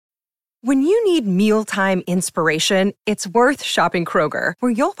When you need mealtime inspiration, it's worth shopping Kroger,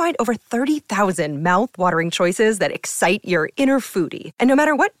 where you'll find over 30,000 mouth-watering choices that excite your inner foodie. And no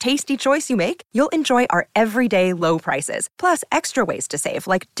matter what tasty choice you make, you'll enjoy our everyday low prices, plus extra ways to save,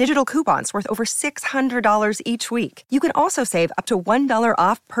 like digital coupons worth over $600 each week. You can also save up to $1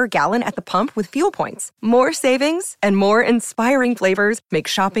 off per gallon at the pump with fuel points. More savings and more inspiring flavors make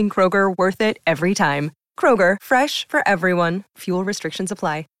shopping Kroger worth it every time. Kroger, fresh for everyone. Fuel restrictions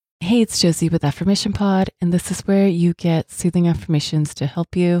apply. Hey, it's Josie with Affirmation Pod, and this is where you get soothing affirmations to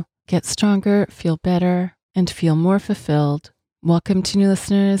help you get stronger, feel better, and feel more fulfilled. Welcome to new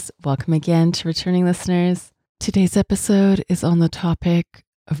listeners. Welcome again to returning listeners. Today's episode is on the topic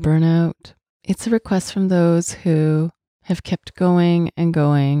of burnout. It's a request from those who have kept going and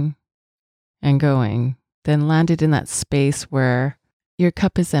going and going, then landed in that space where your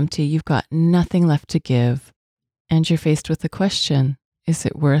cup is empty, you've got nothing left to give, and you're faced with the question, is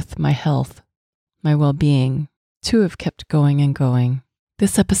it worth my health, my well-being, to have kept going and going?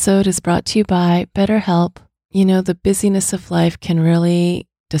 This episode is brought to you by BetterHelp. You know, the busyness of life can really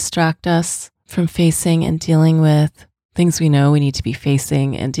distract us from facing and dealing with things we know we need to be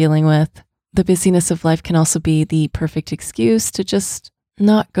facing and dealing with. The busyness of life can also be the perfect excuse to just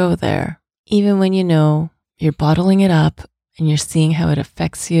not go there, even when you know you're bottling it up and you're seeing how it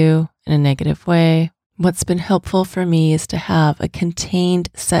affects you in a negative way. What's been helpful for me is to have a contained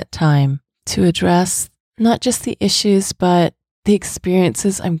set time to address not just the issues, but the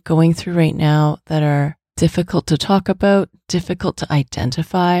experiences I'm going through right now that are difficult to talk about, difficult to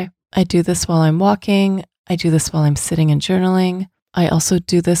identify. I do this while I'm walking. I do this while I'm sitting and journaling. I also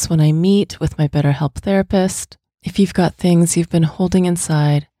do this when I meet with my BetterHelp therapist. If you've got things you've been holding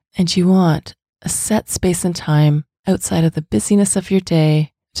inside and you want a set space and time outside of the busyness of your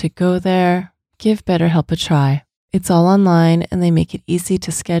day to go there, give BetterHelp a try. It's all online and they make it easy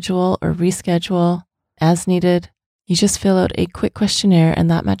to schedule or reschedule as needed. You just fill out a quick questionnaire and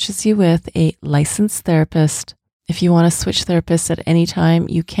that matches you with a licensed therapist. If you want to switch therapists at any time,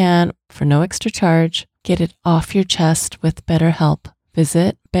 you can for no extra charge. Get it off your chest with BetterHelp.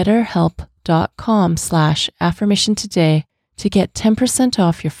 Visit betterhelp.com/affirmation today to get 10%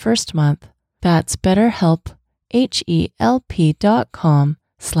 off your first month. That's BetterHelp,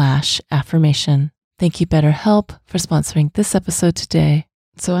 HELP.com/affirmation. Thank you, BetterHelp, for sponsoring this episode today.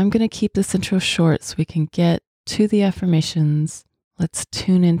 So I'm going to keep this intro short so we can get to the affirmations. Let's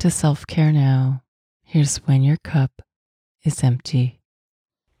tune into self-care now. Here's when your cup is empty.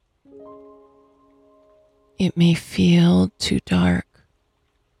 It may feel too dark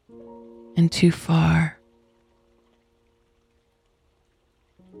and too far.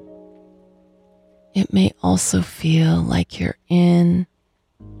 It may also feel like you're in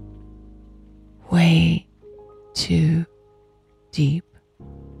way too deep.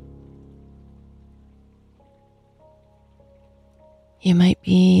 You might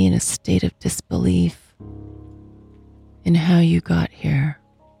be in a state of disbelief in how you got here.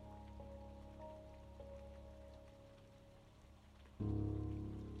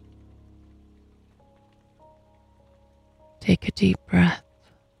 Take a deep breath.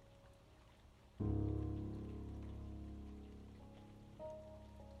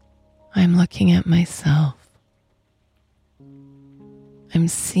 I'm looking at myself. I'm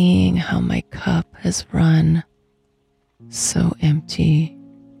seeing how my cup has run so empty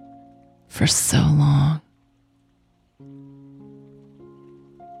for so long.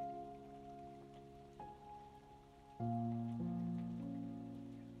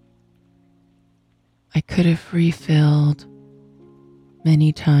 I could have refilled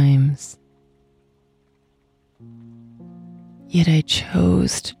many times, yet I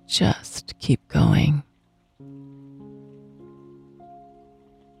chose to just keep going.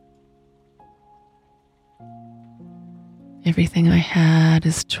 Everything I had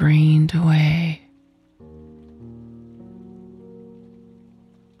is drained away.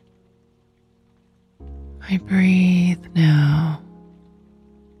 I breathe now.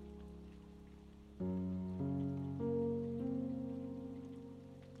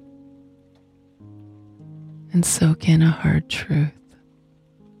 And soak in a hard truth.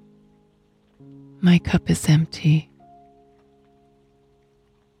 My cup is empty.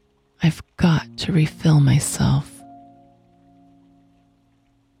 I've got to refill myself.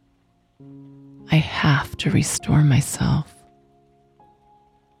 I have to restore myself.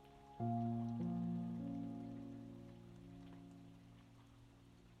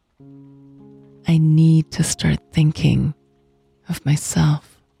 I need to start thinking of myself.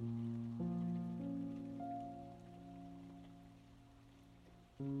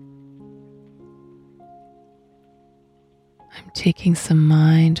 I'm taking some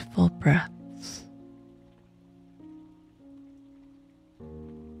mindful breaths.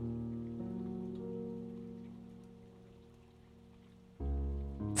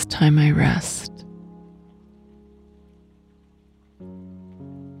 It's time I rest.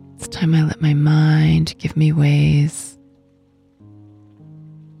 It's time I let my mind give me ways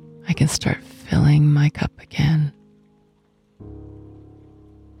I can start filling my cup again.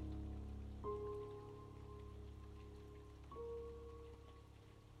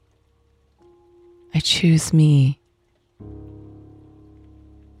 I choose me.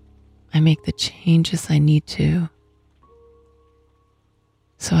 I make the changes I need to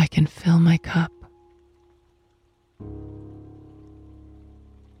so I can fill my cup.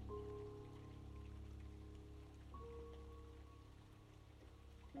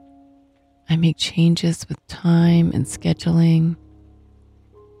 I make changes with time and scheduling.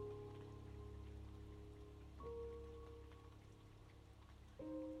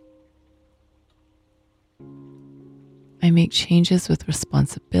 I make changes with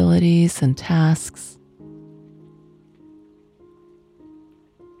responsibilities and tasks.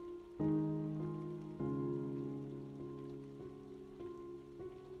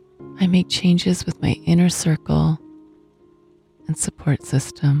 I make changes with my inner circle and support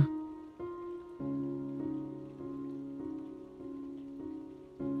system.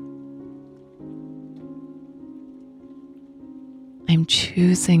 I'm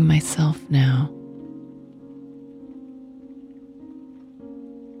choosing myself now.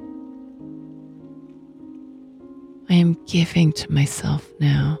 I am giving to myself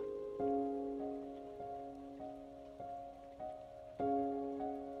now.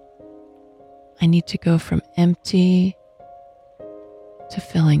 I need to go from empty to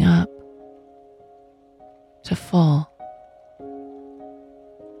filling up to full.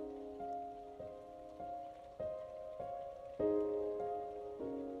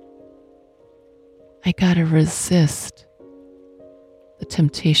 I gotta resist the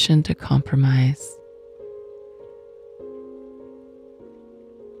temptation to compromise.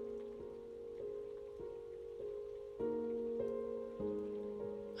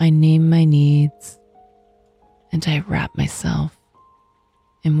 I name my needs and I wrap myself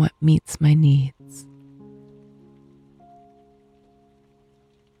in what meets my needs.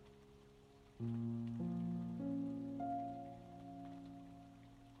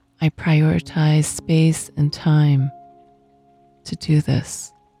 I prioritize space and time to do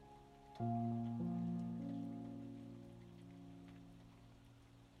this.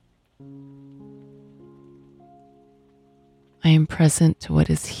 I am present to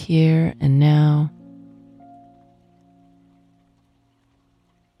what is here and now.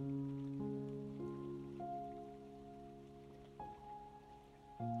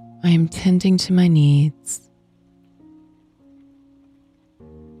 I am tending to my needs.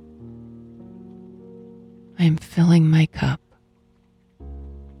 I am filling my cup.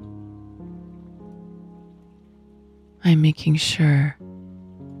 I am making sure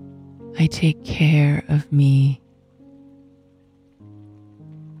I take care of me.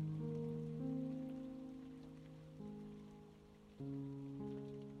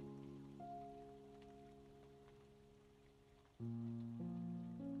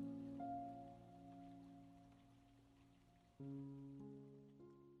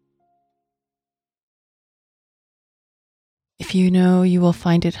 If you know you will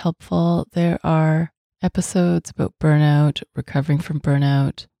find it helpful, there are episodes about burnout, recovering from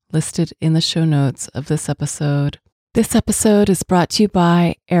burnout, listed in the show notes of this episode. This episode is brought to you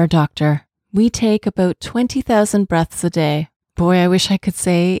by Air Doctor. We take about 20,000 breaths a day. Boy, I wish I could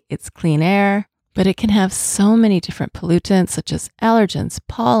say it's clean air, but it can have so many different pollutants such as allergens,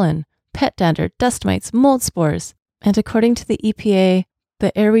 pollen, pet dander, dust mites, mold spores. And according to the EPA,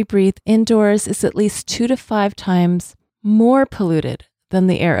 the air we breathe indoors is at least 2 to 5 times more polluted than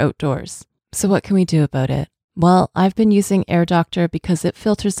the air outdoors. So what can we do about it? Well, I've been using Air Doctor because it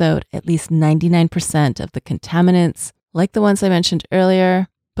filters out at least 99% of the contaminants, like the ones I mentioned earlier,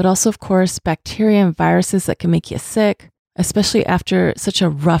 but also, of course, bacteria and viruses that can make you sick, especially after such a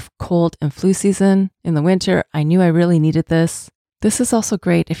rough cold and flu season in the winter. I knew I really needed this. This is also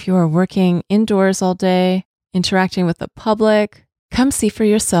great if you are working indoors all day, interacting with the public. Come see for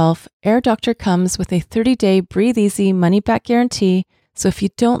yourself. Air Doctor comes with a 30-day breathe easy money back guarantee. So if you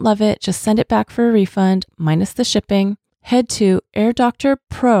don't love it, just send it back for a refund minus the shipping. Head to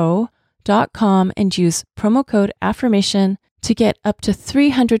airdoctorpro.com and use promo code AFFIRMATION to get up to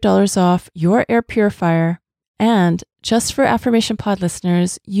 $300 off your air purifier. And just for Affirmation Pod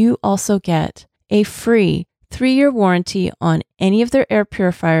listeners, you also get a free 3-year warranty on any of their air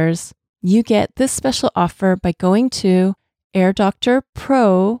purifiers. You get this special offer by going to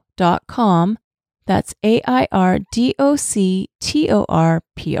airdoctorpro.com. That's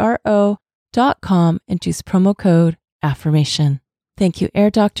airdoctorpro.com and use promo code AFFIRMATION. Thank you, Air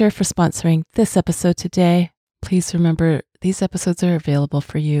Doctor, for sponsoring this episode today. Please remember, these episodes are available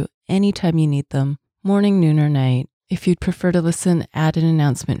for you anytime you need them, morning, noon, or night. If you'd prefer to listen ad and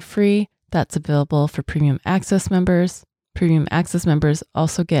announcement free, that's available for Premium Access members. Premium Access members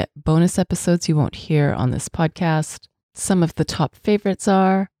also get bonus episodes you won't hear on this podcast. Some of the top favorites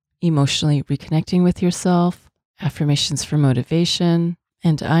are Emotionally Reconnecting with Yourself, Affirmations for Motivation,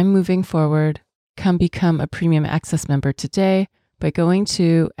 and I'm Moving Forward. Come become a Premium Access member today by going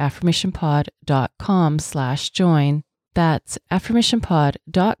to affirmationpod.com/join. That's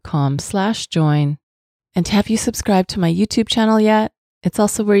affirmationpod.com/join. And have you subscribed to my YouTube channel yet? It's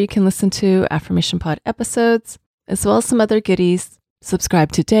also where you can listen to Affirmation Pod episodes, as well as some other goodies.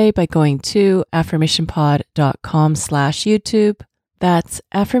 Subscribe today by going to affirmationpod.com/YouTube. That's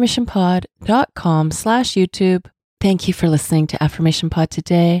affirmationpod.com/YouTube. Thank you for listening to Affirmation Pod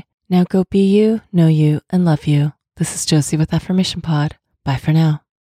today. Now go be you, know you, and love you. This is Josie with Affirmation Pod. Bye for now.